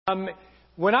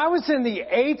When I was in the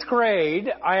 8th grade,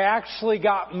 I actually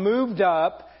got moved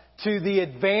up to the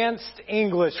advanced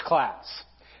English class.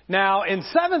 Now, in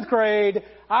 7th grade,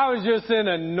 I was just in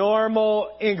a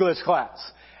normal English class.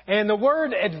 And the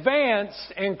word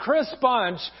advanced and Chris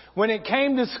Bunch, when it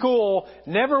came to school,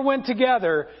 never went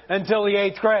together until the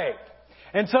 8th grade.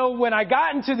 And so when I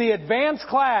got into the advanced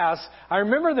class, I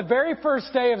remember the very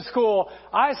first day of school,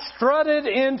 I strutted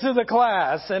into the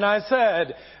class and I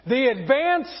said, "The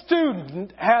advanced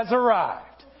student has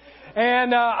arrived."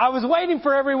 And I was waiting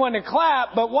for everyone to clap,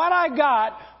 but what I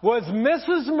got was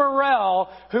Mrs. Morrell,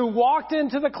 who walked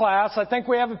into the class. I think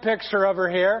we have a picture of her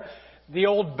here. The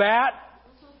old bat.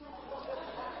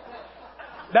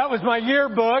 That was my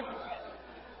yearbook.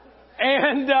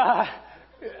 And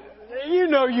you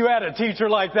know you had a teacher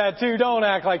like that too. Don't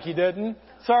act like you didn't.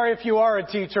 Sorry if you are a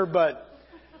teacher, but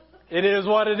it is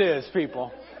what it is,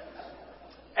 people.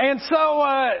 And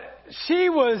so she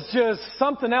was just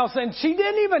something else. And she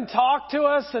didn't even talk to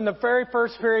us in the very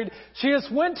first period. She just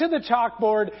went to the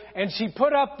chalkboard and she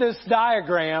put up this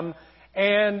diagram.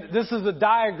 And this is a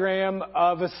diagram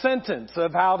of a sentence,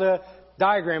 of how to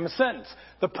diagram a sentence.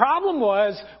 The problem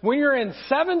was, when you're in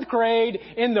 7th grade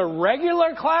in the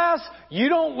regular class, you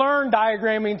don't learn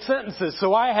diagramming sentences.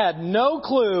 So I had no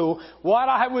clue what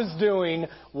I was doing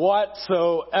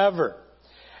whatsoever.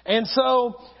 And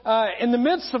so, in the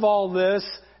midst of all this,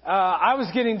 I was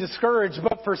getting discouraged.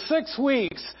 But for 6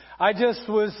 weeks, I just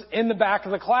was in the back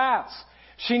of the class.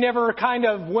 She never kind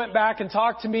of went back and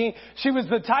talked to me. She was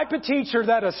the type of teacher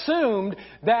that assumed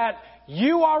that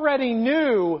you already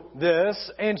knew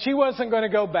this, and she wasn't going to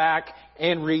go back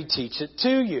and reteach it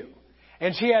to you.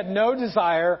 And she had no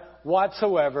desire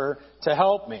whatsoever to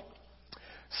help me.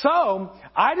 So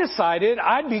I decided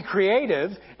I'd be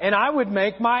creative, and I would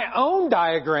make my own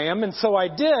diagram. And so I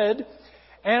did,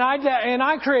 and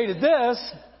I created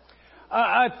this,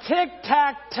 a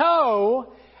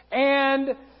tic-tac-toe,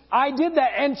 and I did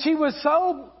that. And she was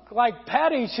so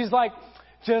petty. She's like,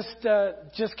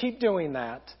 just keep doing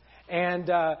that.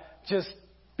 And just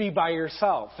be by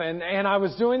yourself. And I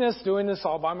was doing this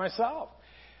all by myself.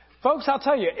 Folks, I'll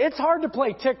tell you, it's hard to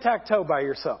play tic-tac-toe by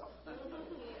yourself.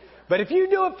 But if you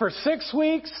do it for 6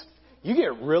 weeks, you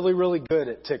get really, really good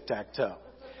at tic-tac-toe.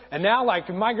 And now, if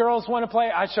my girls want to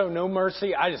play, I show no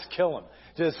mercy. I just kill them.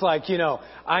 Just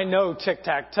I know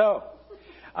tic-tac-toe.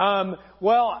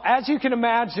 Well, as you can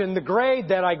imagine, the grade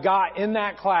that I got in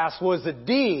that class was a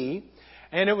D.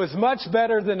 And it was much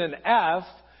better than an F.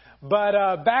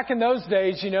 But back in those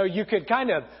days, you could kind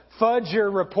of fudge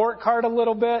your report card a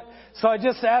little bit. So I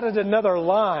just added another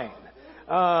line.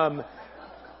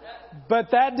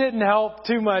 But that didn't help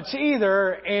too much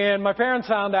either. And my parents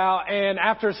found out. And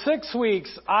after 6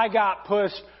 weeks, I got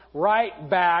pushed right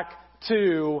back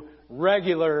to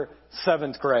regular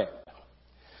 7th grade.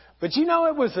 But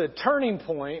it was a turning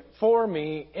point for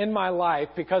me in my life,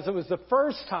 because it was the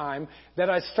first time that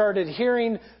I started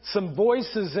hearing some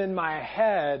voices in my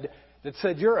head that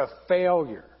said, "You're a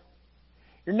failure.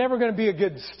 You're never going to be a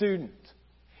good student.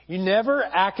 You never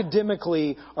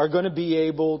academically are going to be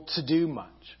able to do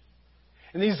much."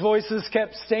 And these voices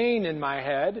kept staying in my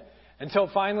head until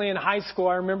finally in high school,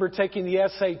 I remember taking the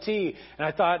SAT, and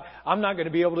I thought, I'm not going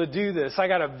to be able to do this. I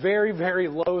got a very, very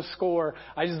low score.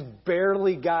 I just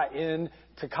barely got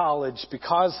into college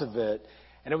because of it.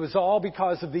 And it was all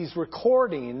because of these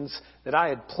recordings that I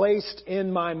had placed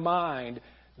in my mind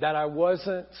that I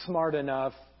wasn't smart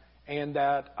enough and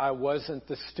that I wasn't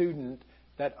the student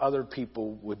that other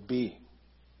people would be.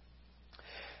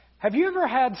 Have you ever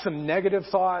had some negative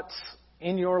thoughts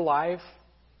in your life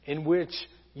in which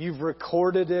you've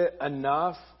recorded it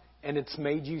enough and it's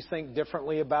made you think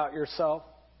differently about yourself?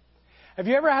 Have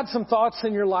you ever had some thoughts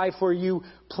in your life where you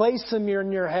place them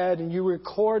in your head and you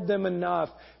record them enough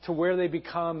to where they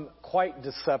become quite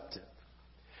deceptive?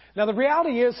 Now, the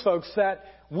reality is, folks, that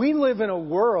we live in a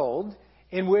world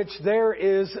in which there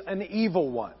is an evil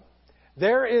one.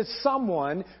 There is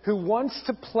someone who wants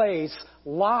to place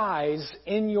lies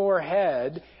in your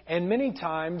head, and many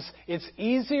times it's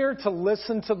easier to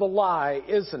listen to the lie,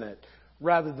 isn't it,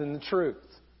 rather than the truth.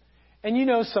 And you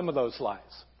know some of those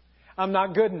lies. I'm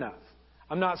not good enough.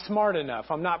 I'm not smart enough.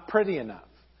 I'm not pretty enough.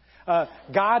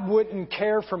 God wouldn't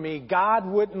care for me. God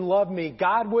wouldn't love me.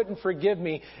 God wouldn't forgive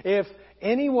me. If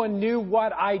anyone knew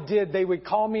what I did, they would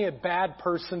call me a bad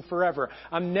person forever.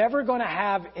 I'm never going to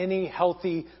have any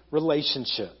healthy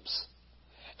relationships.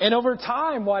 And over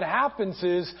time, what happens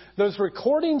is those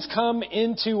recordings come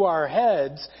into our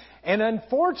heads. And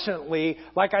unfortunately,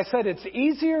 like I said, it's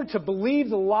easier to believe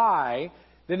the lie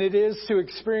than it is to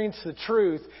experience the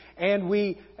truth. And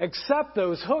we accept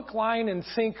those hook, line, and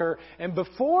sinker. And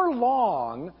before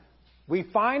long, we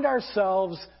find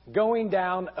ourselves going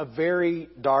down a very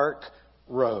dark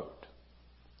road.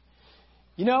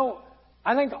 You know,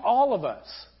 I think all of us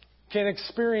can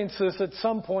experience this at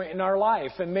some point in our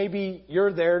life. And maybe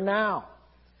you're there now.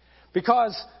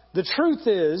 Because the truth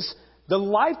is, the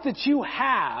life that you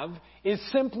have is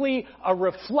simply a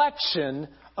reflection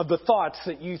of the thoughts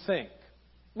that you think.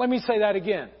 Let me say that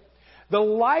again. The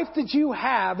life that you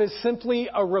have is simply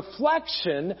a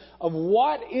reflection of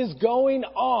what is going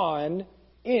on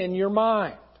in your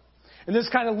mind. And this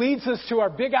kind of leads us to our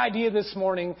big idea this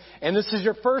morning. And this is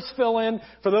your first fill-in.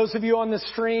 For those of you on the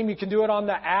stream, you can do it on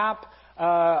the app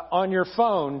on your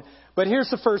phone. But here's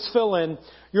the first fill-in.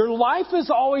 Your life is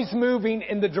always moving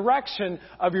in the direction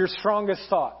of your strongest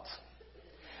thoughts.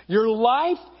 Your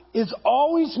life is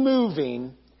always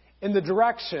moving in the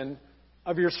direction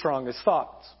of your strongest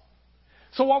thoughts.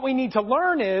 So what we need to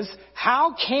learn is,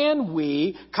 how can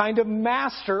we kind of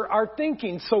master our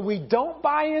thinking so we don't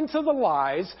buy into the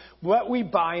lies, but we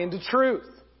buy into truth?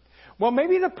 Well,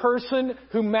 maybe the person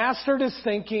who mastered his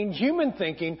thinking, human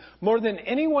thinking, more than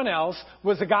anyone else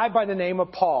was a guy by the name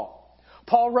of Paul.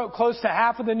 Paul wrote close to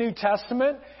half of the New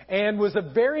Testament and was a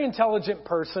very intelligent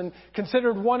person,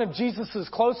 considered one of Jesus'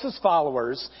 closest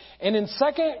followers. And in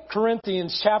 2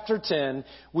 Corinthians chapter 10,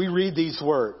 we read these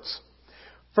words.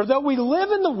 For though we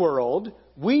live in the world,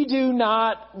 we do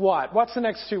not what? What's the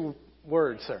next two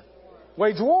words, sir?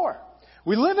 Wage war.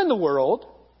 We live in the world,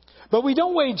 but we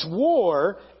don't wage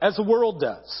war as the world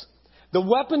does. The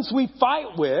weapons we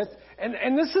fight with,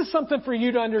 and this is something for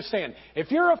you to understand.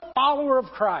 If you're a follower of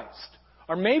Christ,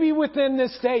 or maybe within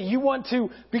this day you want to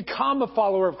become a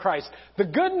follower of Christ, the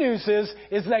good news is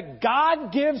that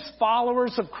God gives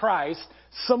followers of Christ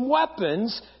some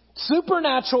weapons,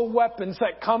 supernatural weapons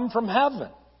that come from heaven.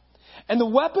 And the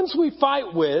weapons we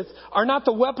fight with are not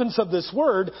the weapons of this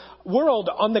world.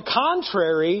 On the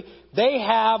contrary, they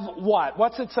have what?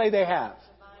 What's it say they have?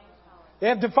 They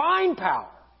have divine power.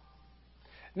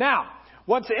 Now,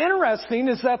 what's interesting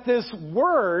is that this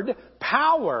word,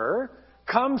 power,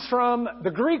 comes from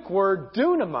the Greek word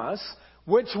dunamis,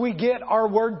 which we get our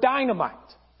word dynamite.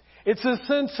 It's a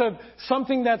sense of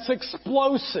something that's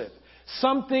explosive,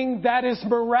 something that is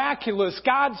miraculous.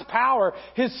 God's power,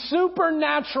 His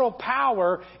supernatural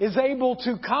power, is able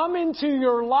to come into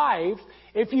your life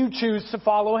if you choose to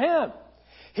follow Him.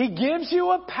 He gives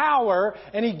you a power,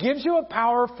 and He gives you a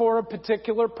power for a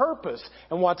particular purpose.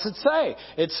 And what's it say?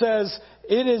 It says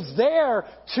it is there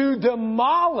to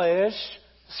demolish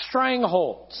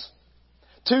strangleholds.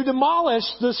 To demolish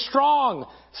the strong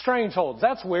strangleholds.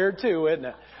 That's weird too, isn't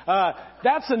it?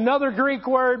 That's another Greek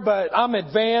word, but I'm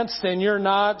advanced and you're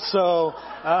not, so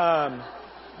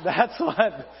that's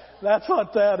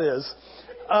what that is.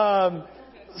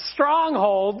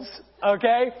 Strongholds,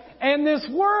 okay? And this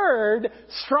word,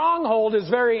 stronghold, is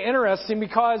very interesting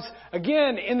because,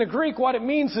 again, in the Greek, what it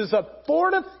means is a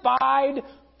fortified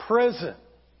prison.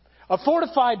 A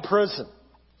fortified prison.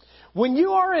 When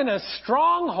you are in a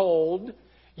stronghold,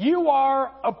 you are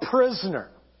a prisoner.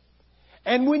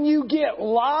 And when you get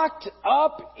locked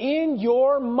up in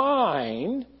your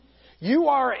mind, you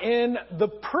are in the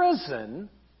prison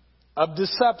of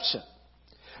deception.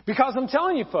 Because I'm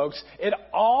telling you, folks, it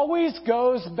always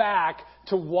goes back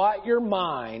to what your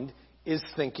mind is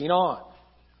thinking on.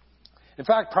 In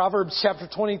fact, Proverbs chapter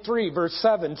 23, verse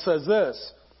 7 says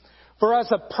this. For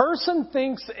as a person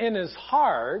thinks in his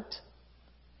heart,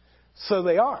 so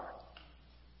they are.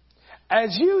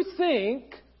 As you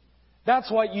think,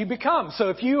 that's what you become. So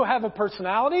if you have a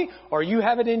personality or you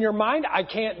have it in your mind, I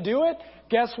can't do it,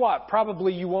 guess what?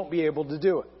 Probably you won't be able to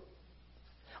do it.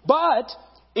 But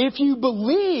if you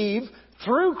believe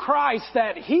through Christ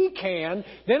that He can,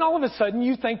 then all of a sudden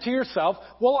you think to yourself,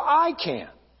 well, I can.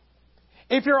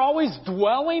 If you're always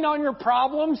dwelling on your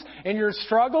problems and your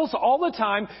struggles all the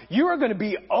time, you are going to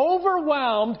be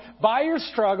overwhelmed by your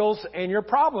struggles and your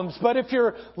problems. But if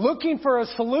you're looking for a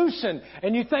solution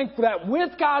and you think that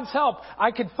with God's help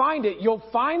I could find it, you'll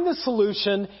find the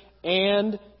solution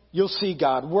and you'll see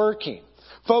God working.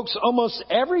 Folks, almost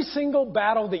every single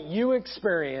battle that you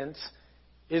experience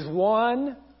is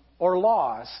won or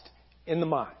lost in the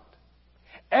mind.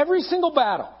 Every single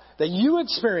battle that you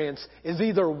experience is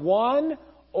either won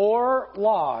or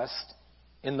lost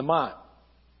in the mind.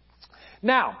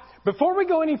 Now, before we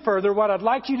go any further, what I'd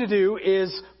like you to do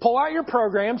is pull out your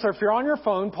programs, or if you're on your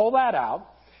phone, pull that out.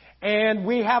 And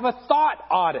we have a thought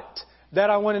audit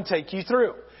that I want to take you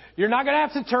through. You're not going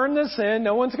to have to turn this in.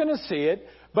 No one's going to see it.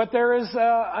 But there is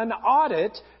an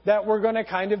audit that we're going to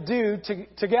kind of do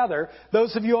together.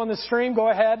 Those of you on the stream, go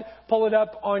ahead, pull it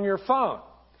up on your phone.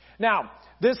 Now,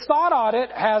 this thought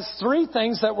audit has 3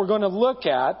 things that we're going to look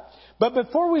at. But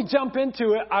before we jump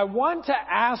into it, I want to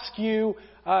ask you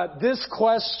this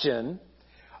question.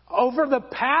 Over the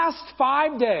past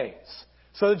 5 days,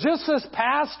 so just this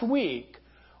past week,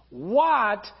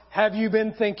 what have you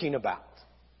been thinking about?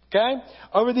 Okay?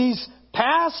 Over these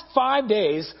past 5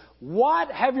 days,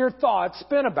 what have your thoughts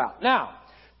been about? Now,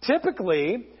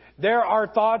 typically, there are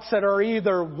thoughts that are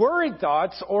either worried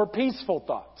thoughts or peaceful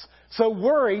thoughts. So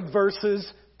worried versus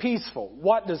peaceful.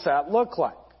 What does that look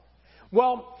like?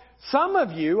 Well, some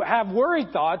of you have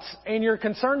worried thoughts and you're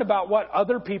concerned about what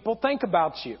other people think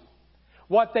about you.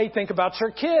 What they think about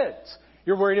your kids.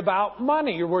 You're worried about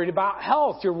money. You're worried about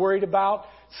health. You're worried about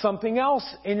something else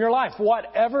in your life.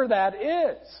 Whatever that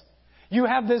is. You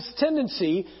have this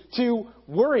tendency to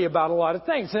worry about a lot of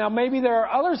things. Now, maybe there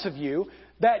are others of you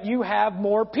that you have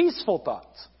more peaceful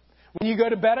thoughts. When you go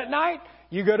to bed at night,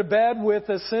 you go to bed with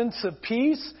a sense of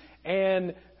peace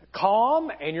and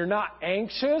calm, and you're not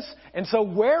anxious. And so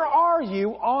where are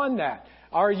you on that?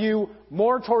 Are you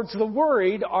more towards the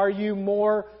worried? Are you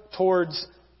more towards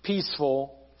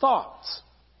peaceful thoughts?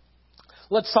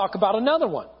 Let's talk about another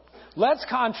one. Let's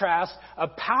contrast a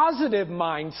positive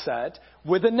mindset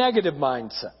with a negative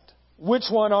mindset. Which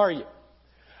one are you?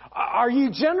 Are you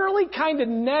generally kind of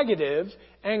negative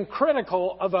and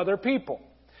critical of other people?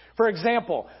 For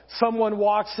example, someone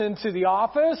walks into the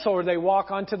office or they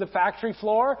walk onto the factory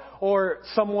floor or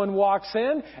someone walks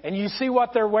in and you see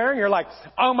what they're wearing. You're like,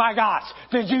 oh my gosh,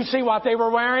 did you see what they were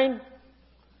wearing?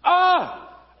 Oh,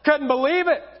 couldn't believe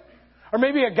it. Or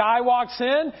maybe a guy walks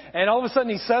in and all of a sudden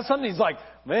he says something. He's like,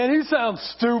 man, he sounds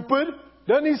stupid.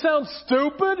 Doesn't he sound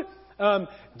stupid?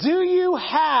 Do you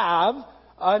have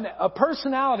a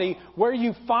personality where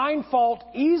you find fault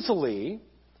easily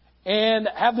and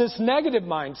have this negative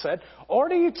mindset, or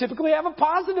do you typically have a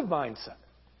positive mindset?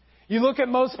 You look at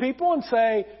most people and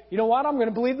say, you know what, I'm going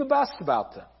to believe the best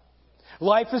about them.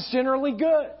 Life is generally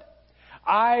good.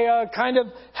 I kind of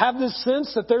have this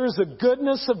sense that there is a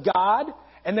goodness of God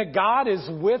and that God is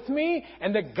with me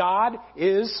and that God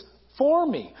is for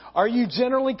me. Are you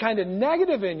generally kind of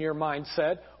negative in your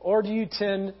mindset, or do you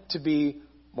tend to be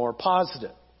more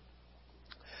positive?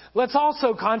 Let's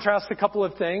also contrast a couple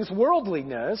of things.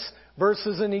 Worldliness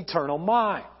versus an eternal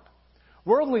mind.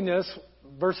 Worldliness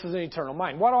versus an eternal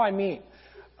mind. What do I mean?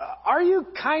 Are you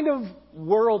kind of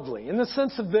worldly in the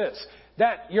sense of this,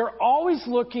 that you're always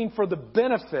looking for the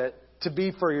benefit to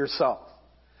be for yourself?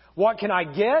 What can I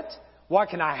get? What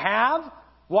can I have?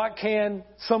 What can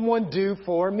someone do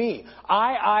for me?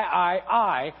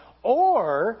 I.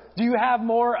 Or do you have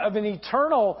more of an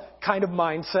eternal kind of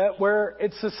mindset where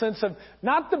it's a sense of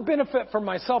not the benefit for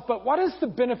myself, but what is the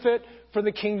benefit for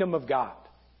the kingdom of God?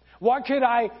 What could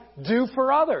I do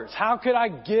for others? How could I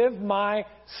give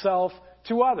myself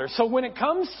to others? So when it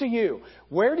comes to you,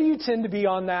 where do you tend to be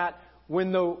on that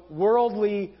when the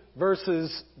worldly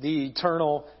versus the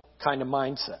eternal kind of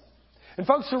mindset? And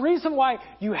folks, the reason why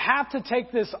you have to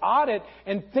take this audit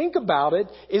and think about it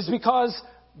is because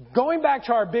going back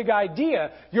to our big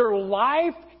idea, your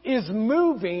life is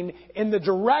moving in the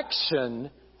direction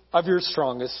of your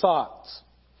strongest thoughts.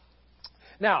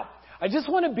 Now, I just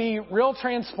want to be real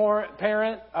transparent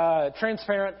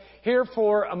here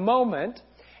for a moment.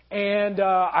 And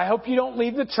I hope you don't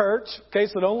leave the church. Okay,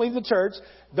 so don't leave the church.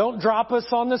 Don't drop us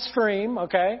on the stream,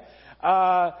 okay?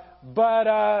 But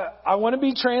I want to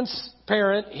be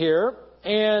transparent here.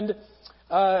 And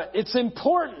it's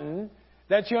important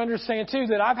that you understand, too,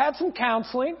 that I've had some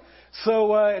counseling.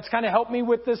 So it's kind of helped me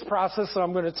with this process that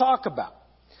I'm going to talk about.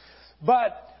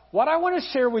 But what I want to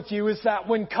share with you is that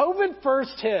when COVID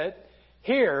first hit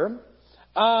here,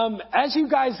 as you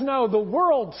guys know, the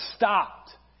world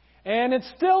stopped. And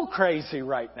it's still crazy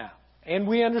right now. And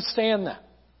we understand that.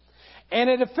 And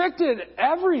it affected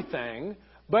everything,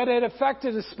 but it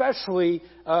affected especially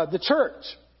the church.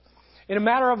 In a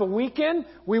matter of a weekend,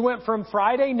 we went from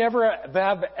Friday, never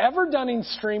have ever done any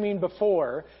streaming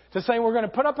before, to saying we're going to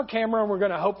put up a camera and we're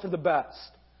going to hope for the best.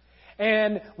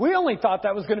 And we only thought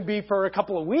that was going to be for a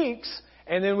couple of weeks,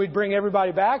 and then we'd bring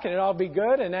everybody back and it'd all be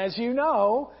good. And as you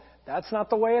know, that's not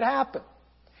the way it happened.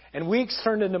 And weeks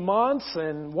turned into months,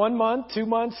 and 1 month, 2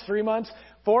 months, 3 months,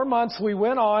 4 months, we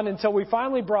went on until we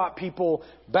finally brought people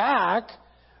back.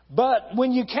 But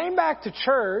when you came back to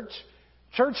church,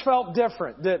 church felt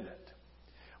different, didn't it?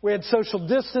 We had social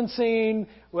distancing.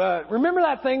 Remember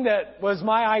that thing that was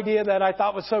my idea that I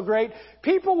thought was so great?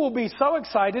 People will be so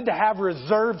excited to have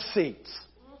reserved seats.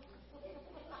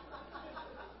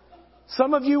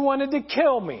 Some of you wanted to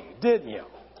kill me, didn't you?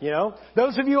 You know,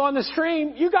 those of you on the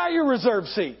stream, you got your reserved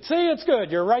seat. See, it's good.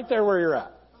 You're right there where you're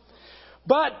at.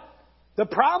 But the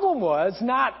problem was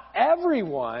not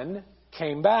everyone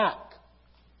came back.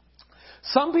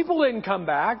 Some people didn't come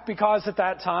back because at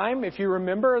that time, if you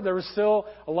remember, there was still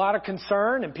a lot of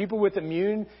concern and people with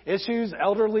immune issues,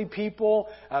 elderly people,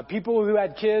 people who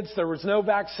had kids. There was no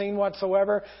vaccine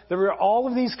whatsoever. There were all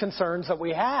of these concerns that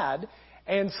we had.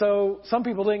 And so some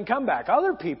people didn't come back.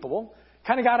 Other people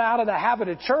kind of got out of the habit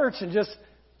of church and just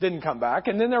didn't come back.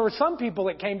 And then there were some people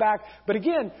that came back. But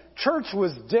again, church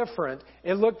was different.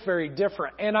 It looked very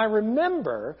different. And I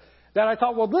remember that I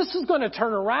thought, well, this is going to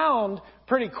turn around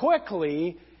pretty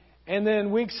quickly. And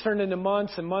then weeks turned into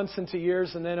months and months into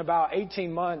years. And then about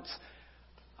 18 months,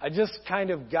 I just kind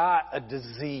of got a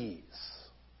disease.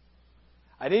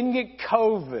 I didn't get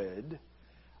COVID.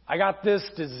 I got this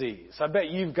disease. I bet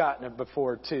you've gotten it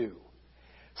before too.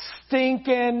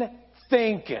 Stinking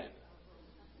thinking.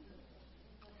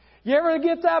 You ever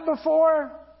get that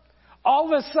before? All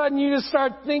of a sudden you just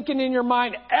start thinking in your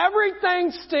mind,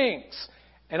 everything stinks.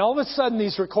 And all of a sudden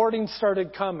these recordings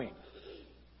started coming.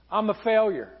 I'm a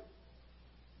failure.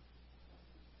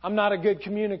 I'm not a good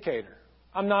communicator.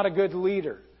 I'm not a good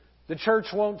leader. The church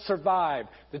won't survive.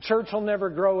 The church will never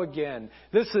grow again.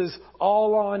 This is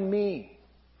all on me.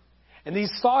 And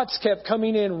these thoughts kept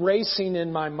coming in, racing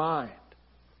in my mind.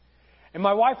 And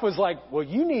my wife was like, well,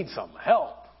 you need some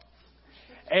help.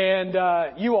 And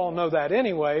you all know that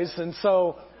anyways. And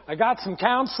so I got some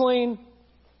counseling,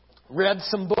 read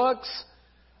some books.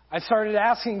 I started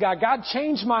asking God, God,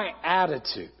 change my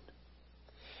attitude.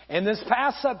 And this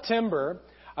past September,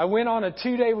 I went on a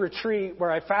 2-day retreat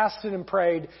where I fasted and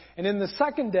prayed. And in the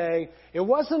second day, it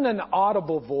wasn't an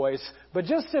audible voice, but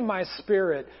just in my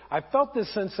spirit, I felt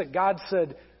this sense that God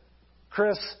said,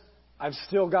 Chris, I've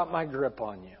still got my grip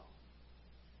on you.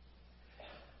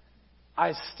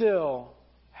 I still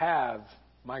have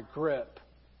my grip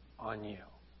on you.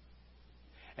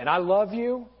 And I love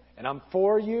you, and I'm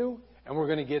for you, and we're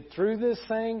going to get through this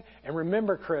thing. And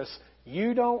remember, Chris,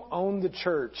 you don't own the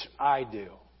church, I do.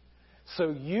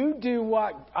 So you do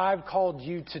what I've called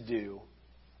you to do,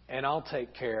 and I'll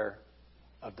take care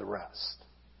of the rest.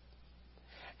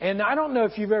 And I don't know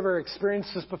if you've ever experienced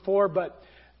this before, but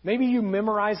maybe you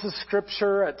memorize the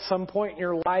scripture at some point in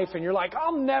your life, and you're like,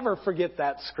 I'll never forget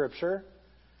that scripture.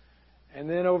 And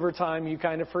then over time, you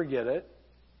kind of forget it.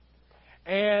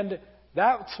 And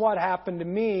that's what happened to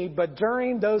me. But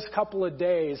during those couple of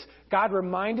days, God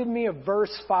reminded me of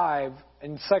verse 5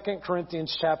 in 2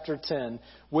 Corinthians chapter 10,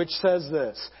 which says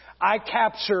this, I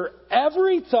capture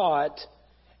every thought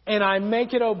and I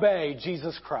make it obey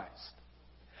Jesus Christ.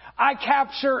 I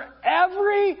capture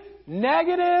every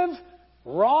negative,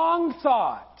 wrong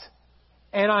thought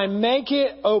and I make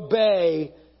it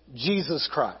obey Jesus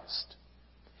Christ.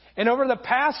 And over the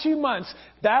past few months,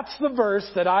 that's the verse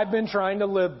that I've been trying to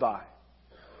live by.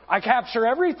 I capture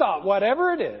every thought,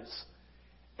 whatever it is.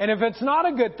 And if it's not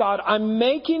a good thought, I'm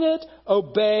making it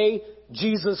obey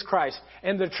Jesus Christ.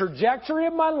 And the trajectory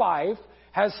of my life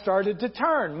has started to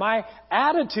turn. My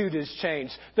attitude has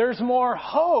changed. There's more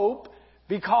hope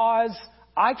because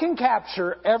I can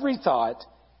capture every thought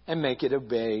and make it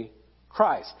obey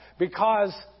Christ.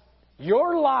 Because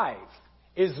your life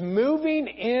is moving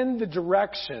in the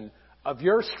direction of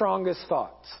your strongest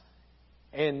thoughts.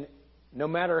 And no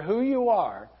matter who you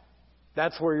are,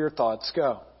 that's where your thoughts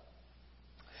go.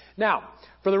 Now,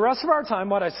 for the rest of our time,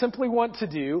 what I simply want to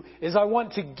do is I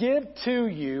want to give to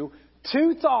you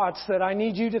 2 thoughts that I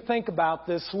need you to think about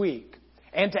this week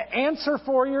and to answer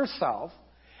for yourself.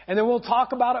 And then we'll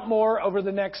talk about it more over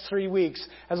the next 3 weeks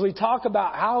as we talk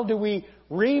about how do we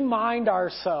remind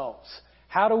ourselves.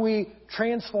 How do we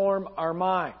transform our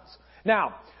minds?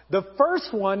 Now, the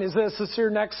first one is this is your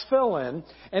next fill-in,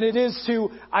 and it is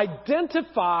to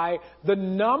identify the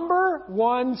number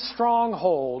one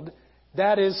stronghold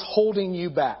that is holding you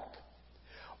back.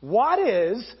 What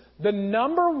is the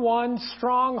number one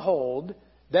stronghold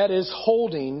that is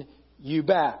holding you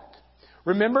back?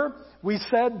 Remember, we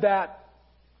said that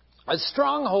a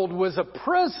stronghold was a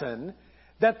prison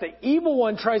that the evil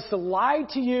one tries to lie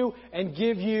to you and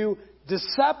give you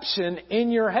deception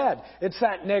in your head. It's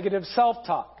that negative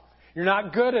self-talk. You're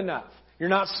not good enough. You're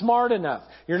not smart enough.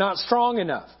 You're not strong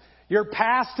enough. Your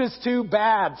past is too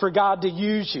bad for God to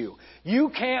use you. You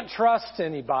can't trust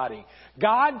anybody.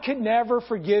 God could never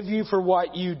forgive you for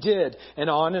what you did, and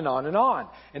on and on and on.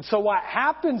 And so what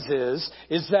happens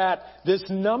is that this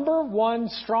number one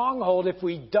stronghold, if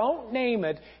we don't name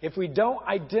it, if we don't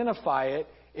identify it,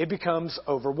 it becomes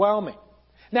overwhelming.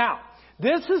 Now,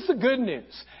 This is the good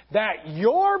news, that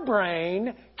your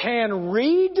brain can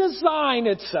redesign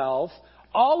itself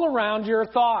all around your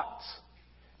thoughts.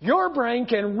 Your brain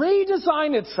can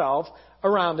redesign itself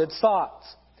around its thoughts.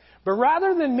 But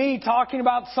rather than me talking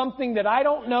about something that I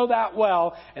don't know that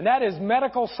well, and that is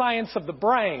medical science of the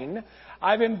brain,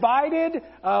 I've invited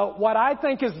what I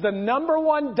think is the number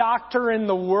one doctor in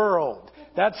the world.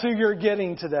 That's who you're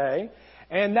getting today.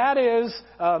 And that is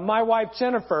my wife,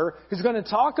 Jennifer, who's going to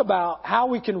talk about how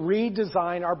we can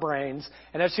redesign our brains.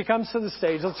 And as she comes to the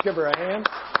stage, let's give her a hand.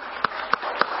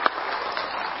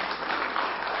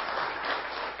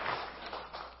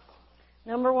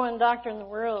 Number one doctor in the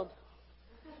world.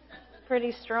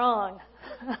 Pretty strong.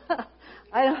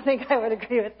 I don't think I would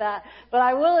agree with that. But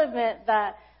I will admit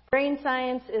that brain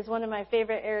science is one of my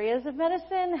favorite areas of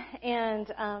medicine.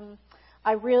 And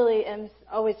I really am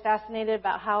always fascinated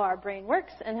about how our brain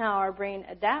works and how our brain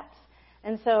adapts.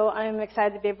 And so I'm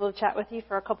excited to be able to chat with you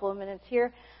for a couple of minutes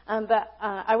here. But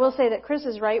I will say that Chris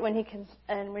is right when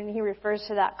he refers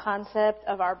to that concept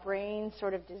of our brain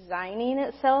sort of designing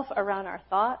itself around our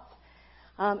thoughts.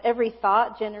 Every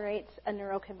thought generates a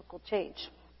neurochemical change.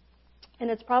 And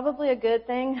it's probably a good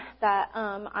thing that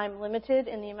I'm limited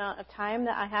in the amount of time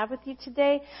that I have with you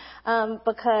today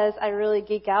because I really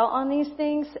geek out on these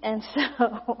things. And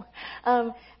so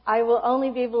I will only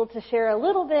be able to share a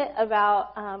little bit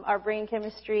about our brain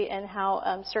chemistry and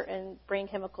how certain brain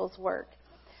chemicals work.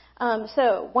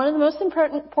 So one of the most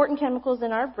important chemicals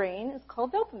in our brain is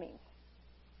called dopamine.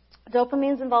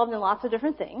 Dopamine is involved in lots of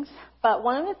different things, but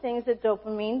one of the things that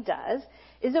dopamine does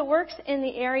is it works in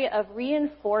the area of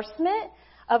reinforcement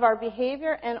of our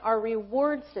behavior and our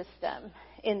reward system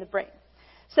in the brain.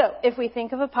 So if we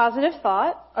think of a positive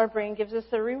thought, our brain gives us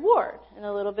a reward and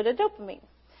a little bit of dopamine.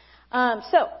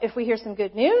 So if we hear some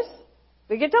good news,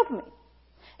 we get dopamine.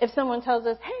 If someone tells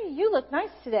us, hey, you look nice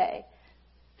today,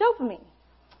 dopamine.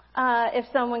 If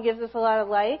someone gives us a lot of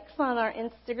likes on our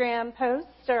Instagram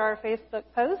posts or our Facebook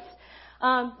posts,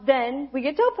 then we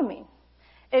get dopamine.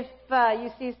 If you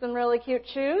see some really cute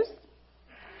shoes,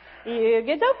 you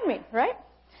get dopamine, right?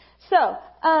 So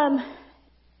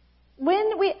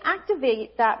when we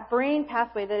activate that brain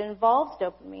pathway that involves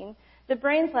dopamine, the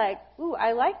brain's like, ooh,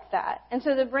 I like that. And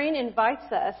so the brain invites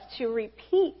us to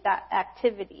repeat that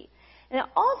activity. And it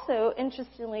also,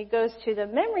 interestingly, goes to the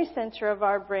memory center of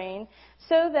our brain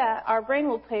so that our brain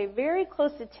will pay very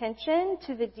close attention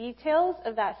to the details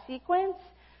of that sequence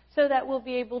so that we'll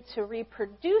be able to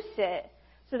reproduce it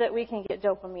so that we can get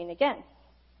dopamine again.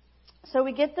 So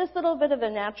we get this little bit of a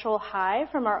natural high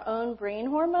from our own brain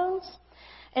hormones.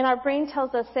 And our brain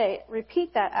tells us, say,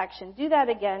 repeat that action, do that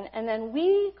again, and then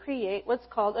we create what's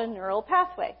called a neural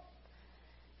pathway.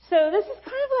 So this is kind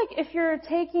of like if you're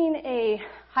taking a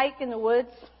hike in the woods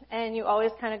and you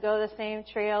always kind of go the same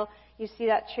trail. You see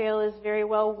that trail is very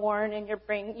well worn in your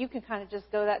brain. You can kind of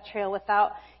just go that trail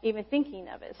without even thinking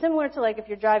of it. Similar to like if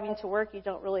you're driving to work, you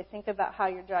don't really think about how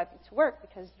you're driving to work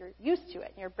because you're used to it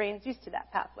and your brain's used to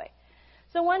that pathway.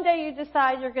 So one day you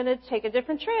decide you're going to take a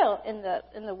different trail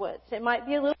in the woods. It might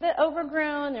be a little bit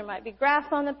overgrown. There might be grass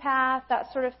on the path,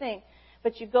 that sort of thing.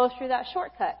 But you go through that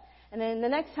shortcut. And then the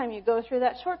next time you go through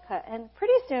that shortcut. And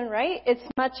pretty soon, right, it's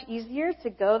much easier to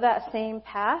go that same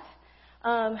path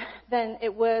than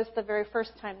it was the very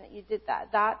first time that you did that.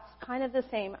 That's kind of the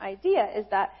same idea, is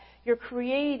that you're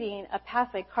creating a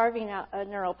pathway, carving out a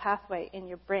neural pathway in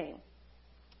your brain.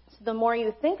 So the more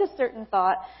you think a certain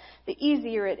thought, the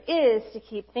easier it is to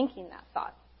keep thinking that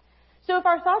thought. So if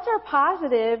our thoughts are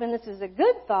positive and this is a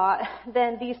good thought,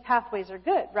 then these pathways are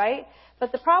good, right?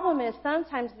 But the problem is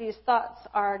sometimes these thoughts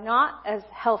are not as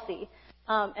healthy,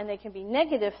 and they can be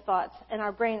negative thoughts, and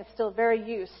our brain is still very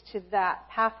used to that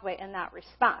pathway and that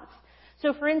response.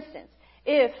 So for instance,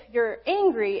 if you're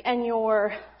angry and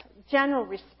your general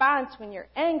response when you're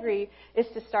angry is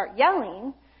to start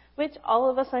yelling, which all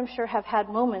of us, I'm sure, have had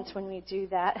moments when we do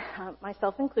that,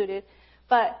 myself included,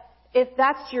 but if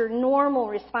that's your normal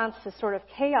response to sort of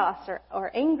chaos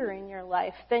or anger in your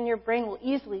life, then your brain will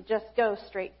easily just go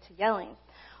straight to yelling.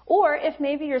 Or if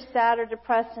maybe you're sad or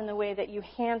depressed, and the way that you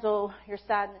handle your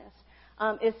sadness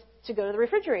is to go to the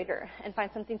refrigerator and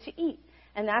find something to eat.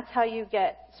 And that's how you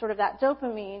get sort of that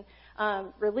dopamine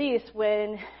release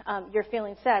when you're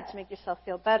feeling sad to make yourself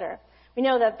feel better. We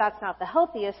know that that's not the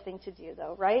healthiest thing to do,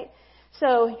 though, right?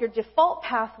 So your default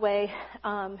pathway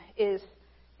is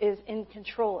in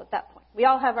control at that point. We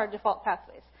all have our default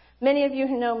pathways. Many of you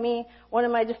who know me, one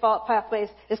of my default pathways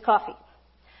is coffee.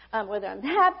 Whether I'm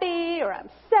happy or I'm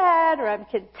sad or I'm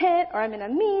content or I'm in a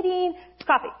meeting, it's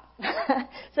coffee.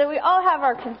 So we all have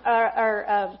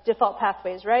our default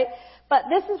pathways, right? But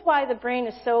this is why the brain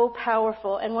is so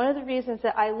powerful. And one of the reasons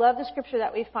that I love the scripture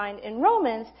that we find in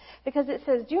Romans, because it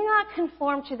says, do not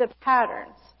conform to the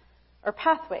patterns or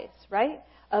pathways, right,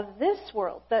 of this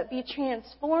world, but be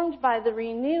transformed by the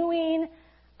renewing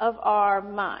of our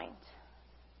mind.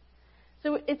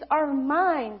 So it's our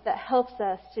mind that helps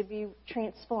us to be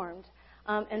transformed.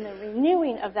 And the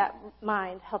renewing of that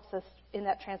mind helps us in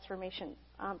that transformation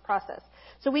process.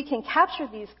 So we can capture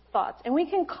these thoughts and we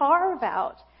can carve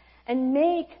out and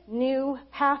make new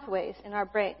pathways in our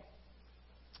brain.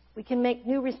 We can make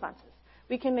new responses.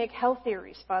 We can make healthier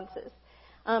responses.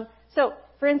 So,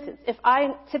 for instance, if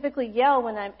I typically yell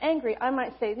when I'm angry, I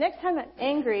might say, next time I'm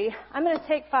angry, I'm going to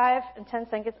take 5 and 10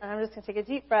 seconds, and I'm just going to take a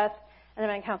deep breath, and then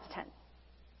I'm going to count to 10.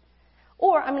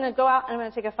 Or I'm going to go out and I'm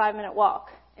going to take a 5-minute walk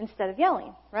instead of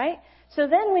yelling, right? So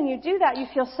then when you do that, you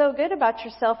feel so good about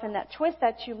yourself and that choice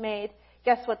that you made.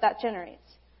 Guess what that generates?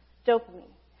 Dopamine.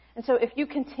 And so if you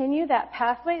continue that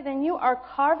pathway, then you are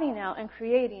carving out and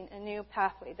creating a new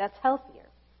pathway that's healthier.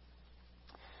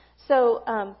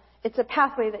 So it's a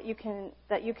pathway that you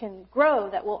can grow,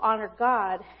 that will honor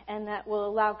God, and that will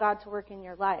allow God to work in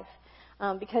your life.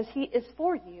 Because He is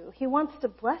for you. He wants to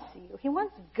bless you. He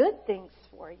wants good things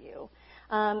for you.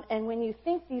 And when you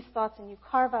think these thoughts and you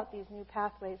carve out these new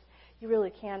pathways, you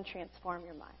really can transform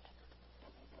your mind.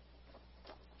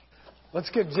 Let's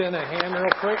give Jen a hand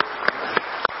real quick.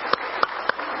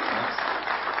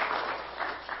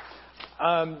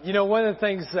 One of the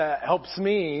things that helps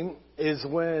me is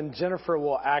when Jennifer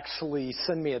will actually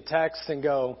send me a text and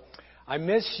go, I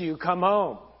miss you, come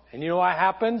home. And you know what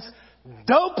happens?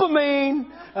 Dopamine!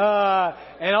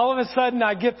 And all of a sudden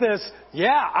I get this,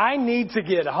 I need to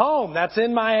get home. That's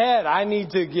in my head. I need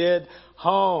to get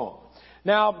home.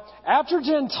 Now, after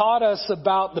Jen taught us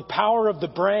about the power of the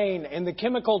brain and the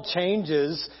chemical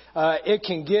changes it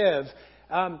can give,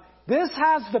 this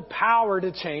has the power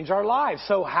to change our lives.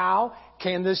 So how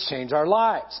can this change our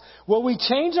lives? Well, we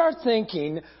change our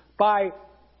thinking by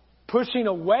pushing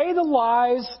away the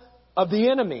lies of the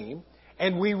enemy,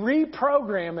 and we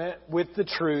reprogram it with the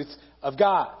truth of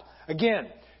God. Again,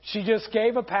 she just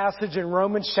gave a passage in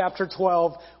Romans chapter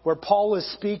 12 where Paul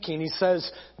is speaking. He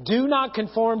says, do not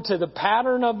conform to the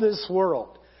pattern of this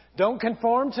world. Don't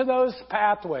conform to those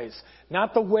pathways,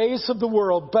 not the ways of the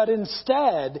world, but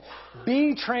instead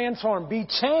be transformed, be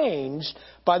changed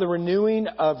by the renewing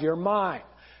of your mind.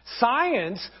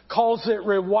 Science calls it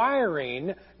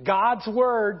rewiring. God's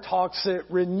Word talks it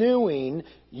renewing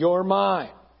your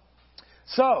mind.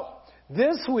 So,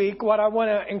 this week, what I want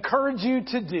to encourage you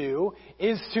to do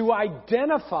is to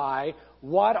identify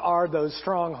what are those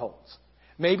strongholds.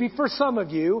 Maybe for some of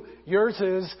you, yours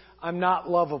is, I'm not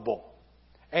lovable.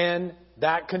 And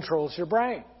that controls your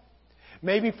brain.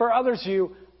 Maybe for others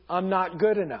you, I'm not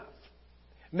good enough.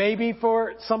 Maybe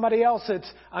for somebody else it's,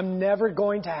 I'm never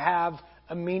going to have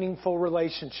a meaningful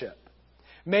relationship.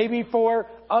 Maybe for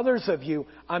others of you,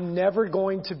 I'm never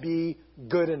going to be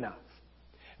good enough.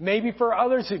 Maybe for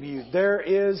others of you, there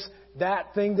is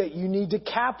that thing that you need to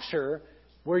capture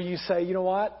where you say, you know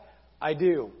what? I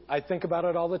do. I think about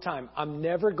it all the time. I'm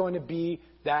never going to be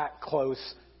that close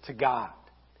to God.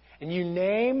 And you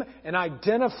name and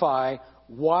identify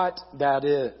what that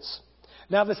is.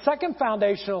 Now, the second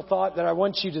foundational thought that I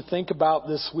want you to think about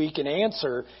this week and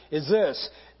answer is this.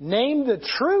 Name the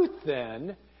truth,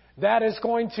 then, that is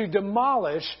going to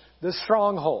demolish the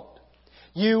stronghold.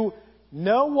 You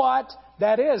know what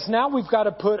that is. Now we've got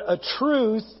to put a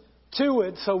truth to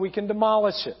it so we can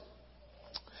demolish it.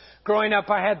 Growing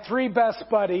up, I had 3 best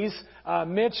buddies,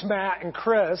 Mitch, Matt, and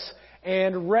Chris.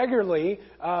 And regularly,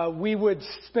 we would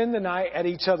spend the night at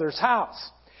each other's house.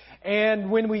 And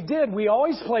when we did, we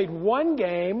always played one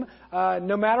game,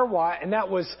 no matter what, and that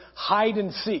was hide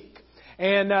and seek.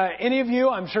 And any of you,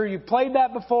 I'm sure you've played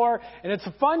that before, and it's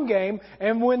a fun game.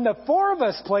 And when the 4 of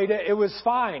us played it, it was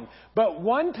fine. But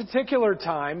one particular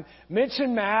time, Mitch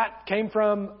and Matt came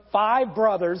from 5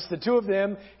 brothers, the 2 of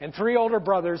them, and 3 older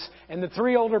brothers, and the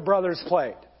 3 older brothers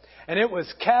played. And it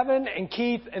was Kevin and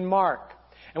Keith and Mark.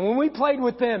 And when we played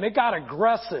with them, it got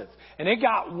aggressive and it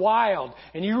got wild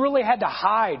and you really had to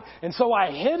hide. And so I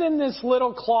hid in this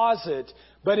little closet,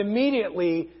 but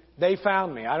immediately they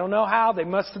found me. I don't know how. They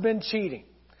must have been cheating.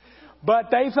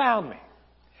 But they found me.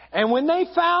 And when they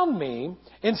found me,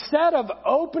 instead of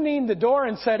opening the door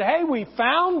and said, hey, we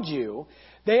found you,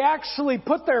 they actually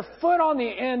put their foot on the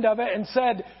end of it and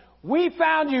said, we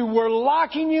found you. We're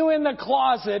locking you in the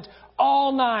closet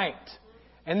all night.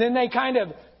 And then they kind of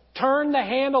turned the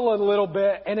handle a little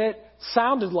bit and it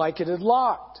sounded like it had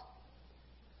locked.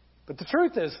 But the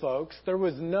truth is, folks, there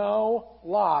was no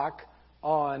lock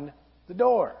on the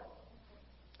door.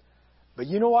 But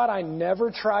you know what I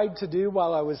never tried to do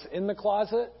while I was in the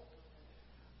closet?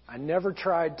 I never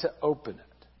tried to open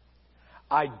it.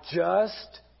 I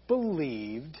just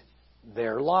believed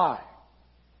their lie.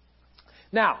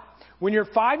 Now, when you're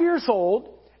 5 years old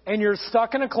and you're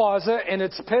stuck in a closet and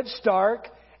it's pitch dark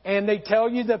and they tell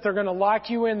you that they're going to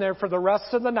lock you in there for the rest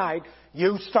of the night,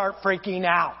 you start freaking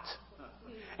out.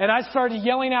 And I started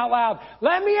yelling out loud,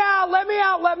 "Let me out, let me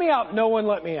out, let me out." No one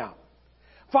let me out.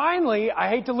 Finally, I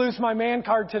hate to lose my man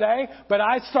card today, but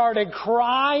I started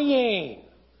crying.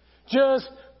 Just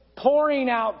pouring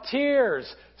out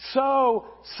tears. So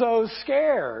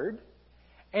scared.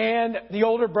 And the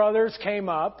older brothers came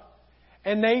up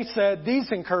and they said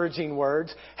these encouraging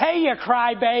words. "Hey, you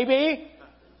crybaby.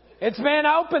 It's been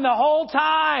open the whole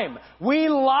time. We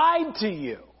lied to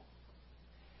you."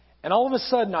 And all of a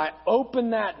sudden I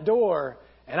opened that door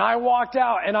and I walked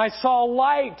out and I saw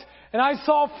light and I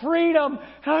saw freedom.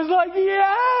 And I was like,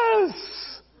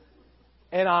 yes!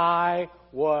 And I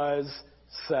was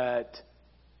set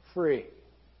free.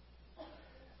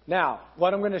 Now,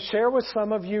 what I'm going to share with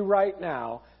some of you right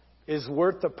now is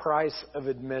worth the price of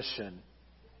admission.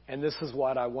 And this is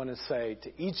what I want to say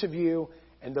to each of you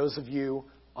and those of you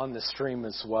on the stream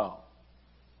as well.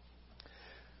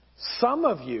 Some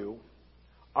of you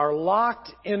are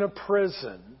locked in a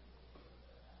prison,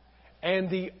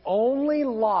 and the only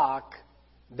lock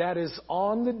that is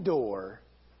on the door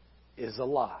is a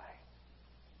lie.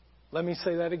 Let me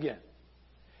say that again.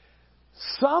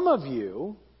 Some of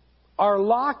you are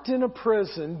locked in a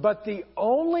prison, but the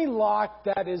only lock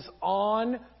that is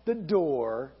on the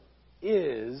door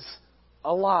is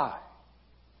a lie.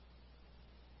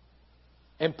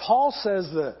 And Paul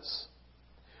says this,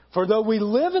 "For though we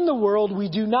live in the world, we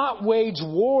do not wage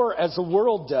war as the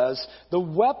world does. The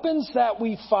weapons that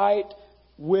we fight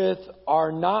with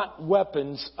are not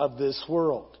weapons of this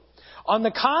world. On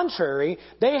the contrary,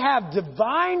 they have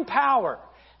divine power,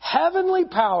 heavenly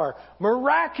power,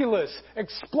 miraculous,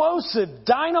 explosive,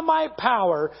 dynamite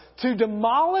power to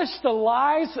demolish the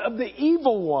lies of the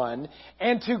evil one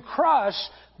and to crush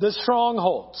the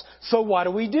strongholds." So what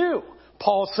do?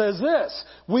 Paul says this,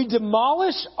 "We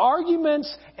demolish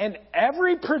arguments and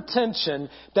every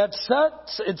pretension that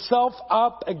sets itself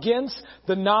up against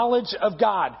the knowledge of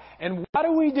God." And what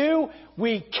do?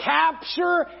 We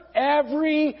capture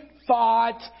every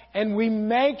thought and we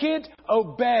make it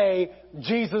obey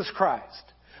Jesus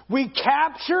Christ. We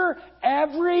capture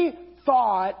every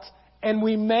thought and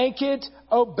we make it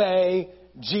obey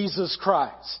Jesus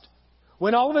Christ.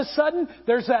 When all of a sudden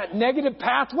there's that negative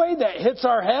pathway that hits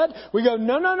our head, we go,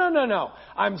 no.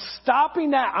 I'm stopping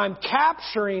that. I'm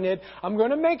capturing it. I'm going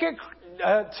to make it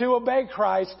to obey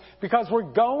Christ because we're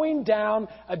going down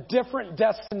a different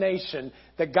destination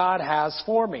that God has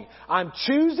for me. I'm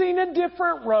choosing a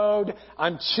different road.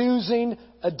 I'm choosing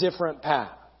a different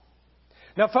path.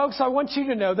 Now, folks, I want you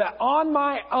to know that on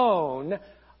my own,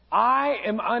 I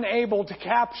am unable to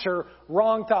capture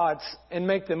wrong thoughts and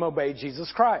make them obey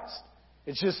Jesus Christ.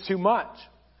 It's just too much.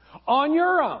 On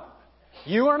your own,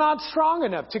 you are not strong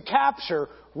enough to capture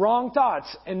wrong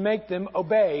thoughts and make them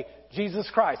obey Jesus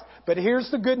Christ. But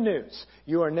here's the good news.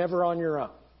 You are never on your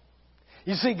own.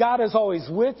 You see, God is always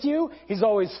with you. He's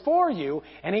always for you.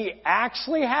 And He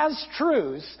actually has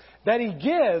truths that He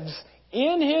gives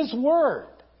in His Word.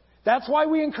 That's why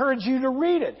we encourage you to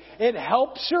read it. It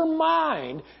helps your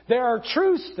mind. There are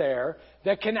truths there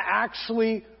that can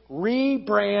actually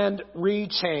rebrand,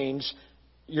 rechange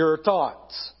your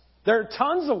thoughts. There are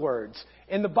tons of words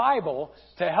in the Bible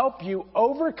to help you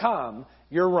overcome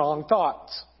your wrong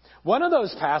thoughts. One of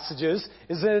those passages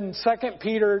is in 2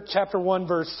 Peter chapter 1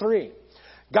 verse 3.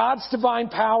 God's divine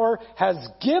power has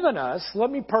given us, let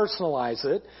me personalize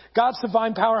it, God's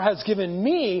divine power has given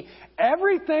me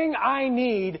everything I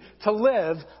need to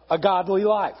live a godly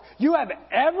life. You have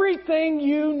everything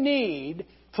you need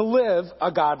to live a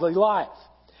godly life.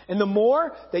 And the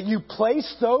more that you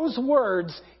place those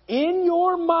words in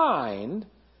your mind,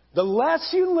 the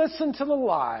less you listen to the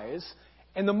lies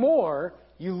and the more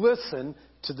you listen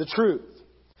to the truth.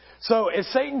 So if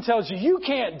Satan tells you, you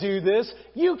can't do this,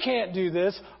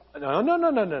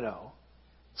 no.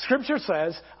 Scripture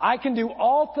says, I can do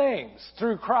all things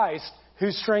through Christ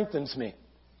who strengthens me.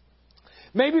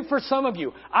 Maybe for some of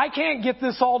you, I can't get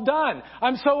this all done.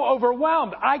 I'm so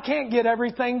overwhelmed. I can't get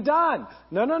everything done.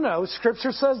 No.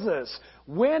 Scripture says this.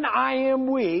 When I am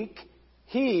weak,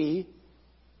 He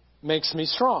makes me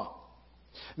strong.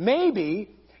 Maybe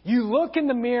you look in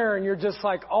the mirror and you're just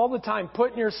like all the time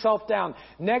putting yourself down.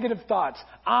 Negative thoughts.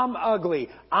 I'm ugly.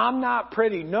 I'm not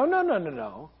pretty.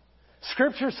 No.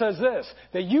 Scripture says this,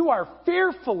 that you are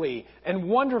fearfully and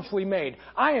wonderfully made.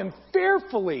 I am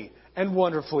fearfully and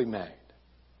wonderfully made.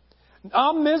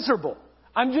 I'm miserable.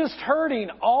 I'm just hurting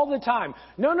all the time.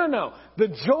 No. The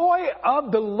joy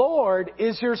of the Lord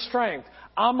is your strength.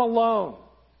 I'm alone.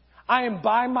 I am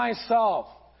by myself.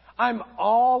 I'm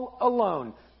all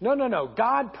alone. No.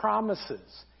 God promises.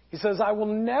 He says, I will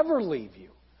never leave you.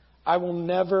 I will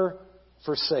never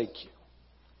forsake you.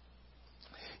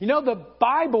 You know, the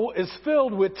Bible is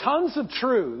filled with tons of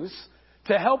truths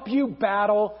to help you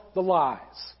battle the lies.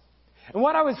 And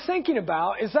what I was thinking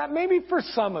about is that maybe for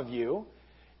some of you,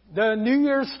 the New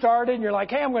Year started and you're like,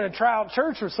 hey, I'm going to try out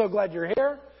church. We're so glad you're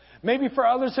here. Maybe for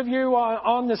others of you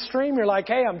on the stream, you're like,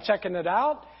 hey, I'm checking it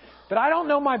out. But I don't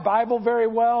know my Bible very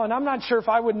well, and I'm not sure if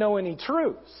I would know any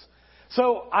truths.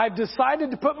 So I've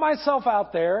decided to put myself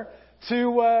out there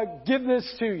to give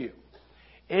this to you.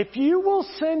 If you will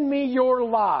send me your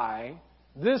lie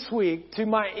this week to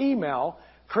my email,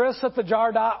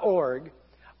 chris@thejar.org,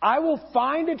 I will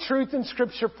find a truth in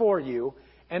Scripture for you,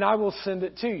 and I will send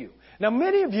it to you. Now,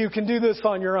 many of you can do this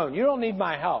on your own. You don't need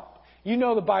my help. You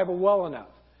know the Bible well enough.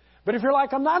 But if you're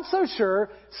like, I'm not so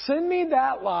sure, send me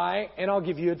that lie, and I'll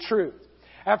give you a truth.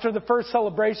 After the first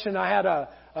celebration, I had a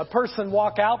person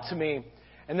walk out to me,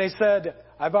 and they said,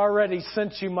 I've already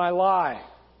sent you my lie.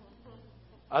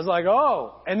 I was like,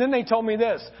 oh. And then they told me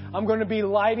this, I'm going to be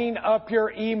lighting up your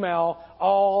email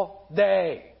all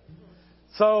day.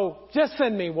 So just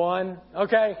send me one,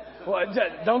 okay? Well,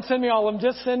 don't send me all of them.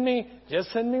 Just send me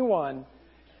one.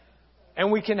 And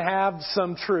we can have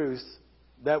some truth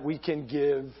that we can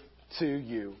give to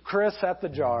you.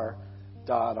 chris@thejar.org.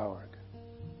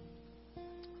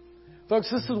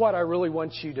 Folks, this is what I really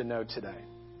want you to know today.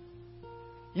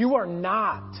 You are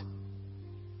not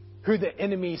who the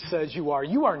enemy says you are.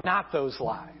 You are not those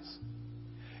lies.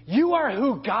 You are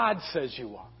who God says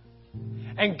you are.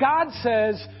 And God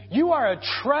says you are a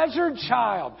treasured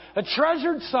child, a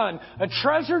treasured son, a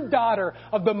treasured daughter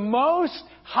of the Most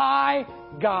High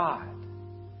God.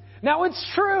 Now,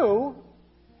 it's true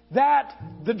that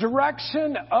the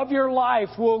direction of your life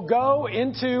will go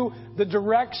into the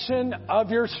direction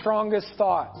of your strongest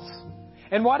thoughts.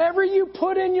 And whatever you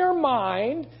put in your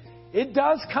mind, it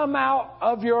does come out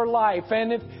of your life.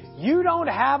 And if you don't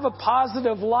have a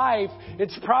positive life,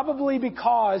 it's probably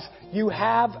because you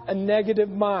have a negative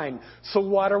mind. So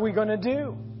what are we going to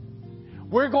do?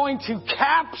 We're going to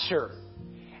capture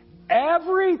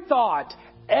every thought,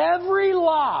 every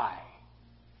lie,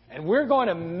 and we're going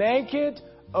to make it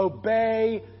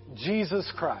obey Jesus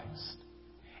Christ.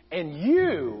 And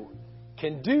you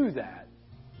can do that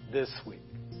this week.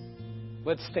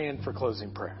 Let's stand for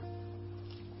closing prayer.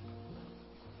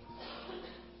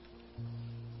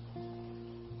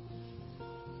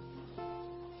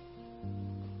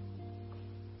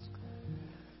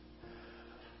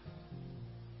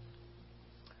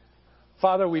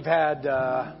 Father, we've had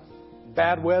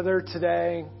bad weather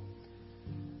today.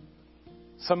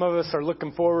 Some of us are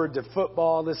looking forward to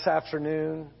football this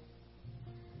afternoon.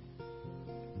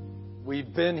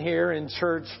 We've been here in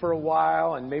church for a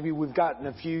while, and maybe we've gotten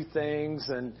a few things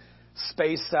and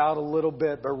spaced out a little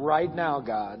bit. But right now,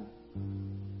 God,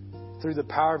 through the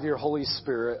power of your Holy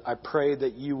Spirit, I pray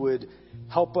that you would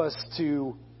help us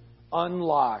to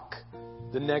unlock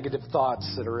the negative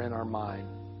thoughts that are in our mind.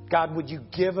 God, would you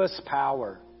give us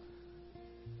power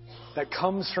that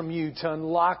comes from you to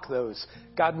unlock those?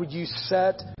 God, would you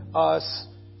set us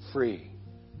free?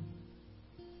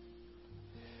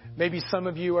 Maybe some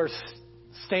of you are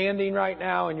standing right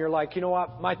now and you're like, you know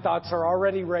what? My thoughts are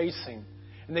already racing.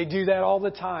 And they do that all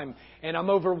the time. And I'm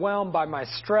overwhelmed by my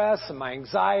stress and my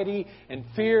anxiety and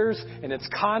fears. And it's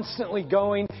constantly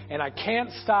going. And I can't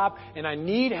stop. And I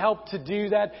need help to do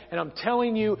that. And I'm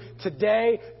telling you,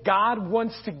 today, God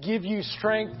wants to give you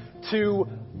strength to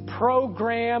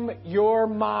program your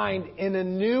mind in a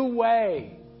new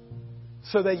way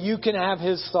so that you can have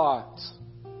His thoughts.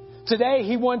 Today,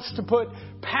 He wants to put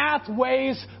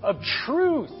pathways of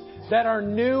truth that are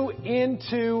new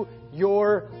into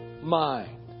your mind.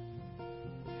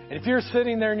 And if you're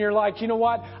sitting there and you're like, you know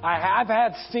what? I've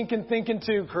had stinking thinking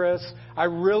too, Chris. I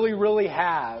really, really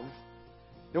have.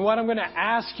 Then what I'm going to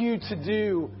ask you to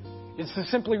do is to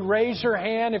simply raise your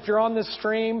hand. If you're on the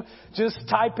stream, just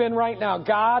type in right now,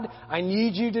 God, I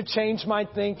need you to change my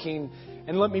thinking.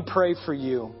 And let me pray for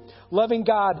you. Loving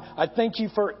God, I thank you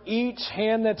for each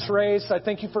hand that's raised. I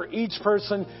thank you for each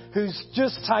person who's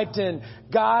just typed in,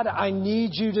 God, I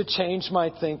need you to change my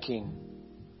thinking.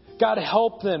 God,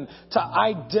 help them to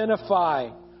identify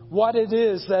what it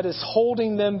is that is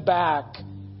holding them back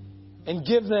and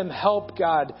give them help,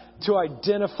 God, to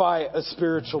identify a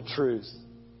spiritual truth.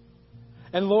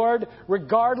 And Lord,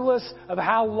 regardless of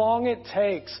how long it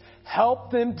takes,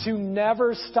 help them to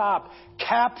never stop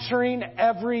capturing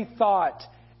every thought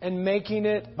and making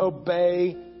it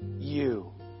obey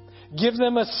you. Give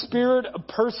them a spirit of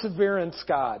perseverance,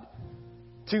 God,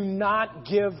 to not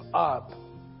give up,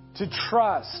 to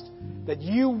trust that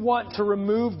you want to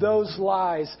remove those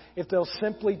lies if they'll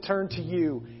simply turn to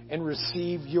you and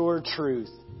receive your truth.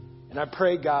 And I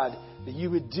pray, God, that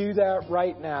you would do that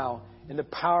right now in the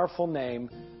powerful name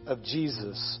of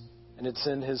Jesus. And it's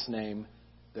in His name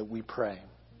that we pray.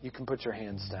 You can put your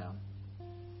hands down.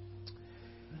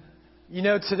 You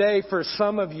know, today for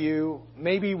some of you,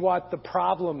 maybe what the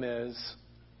problem is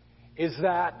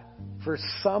that for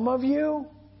some of you,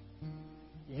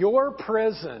 your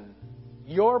prison,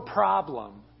 your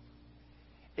problem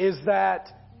is that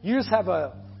you just have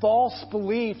a false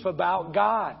belief about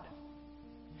God.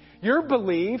 Your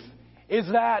belief is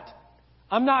that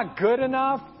I'm not good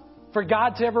enough for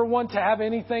God to ever want to have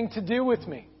anything to do with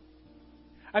me.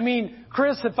 I mean,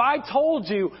 Chris, if I told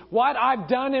you what I've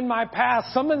done in my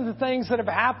past, some of the things that have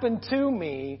happened to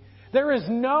me, there is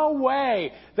no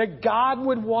way that God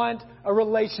would want a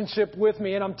relationship with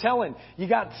me. And I'm telling you,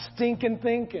 got stinking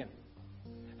thinking.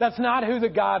 That's not who the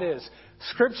God is.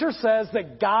 Scripture says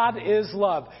that God is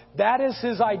love. That is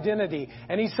His identity.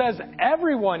 And He says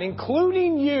everyone,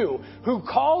 including you, who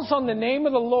calls on the name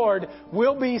of the Lord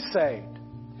will be saved.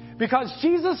 Because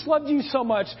Jesus loved you so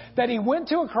much that He went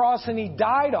to a cross and He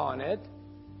died on it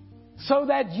so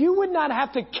that you would not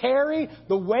have to carry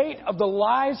the weight of the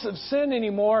lives of sin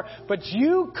anymore, but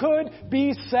you could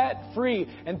be set free.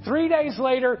 And 3 days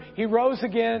later, He rose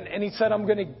again and He said, I'm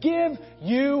going to give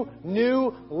you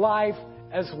new life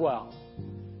as well.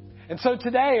 And so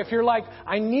today, if you're like,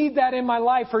 I need that in my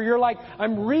life, or you're like,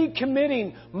 I'm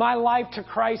recommitting my life to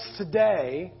Christ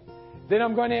today, then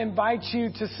I'm going to invite you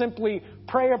to simply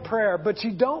pray a prayer, but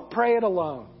you don't pray it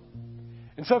alone.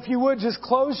 And so if you would, just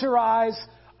close your eyes,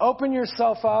 open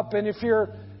yourself up, and if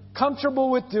you're comfortable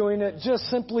with doing it, just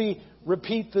simply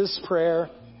repeat this prayer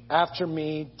after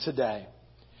me today.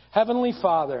 Heavenly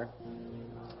Father,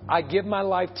 I give my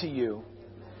life to you.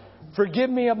 Forgive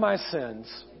me of my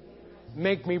sins.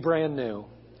 Make me brand new.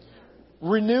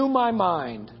 Renew my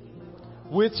mind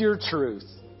with your truth.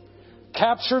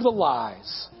 Capture the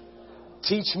lies.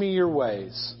 Teach me your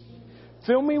ways.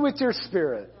 Fill me with your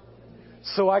Spirit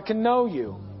so I can know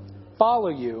you, follow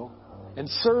you, and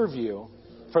serve you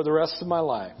for the rest of my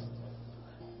life.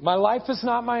 My life is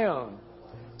not my own.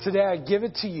 Today I give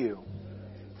it to you.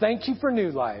 Thank you for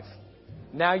new life.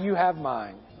 Now you have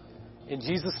mine. In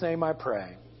Jesus' name I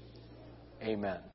pray. Amen.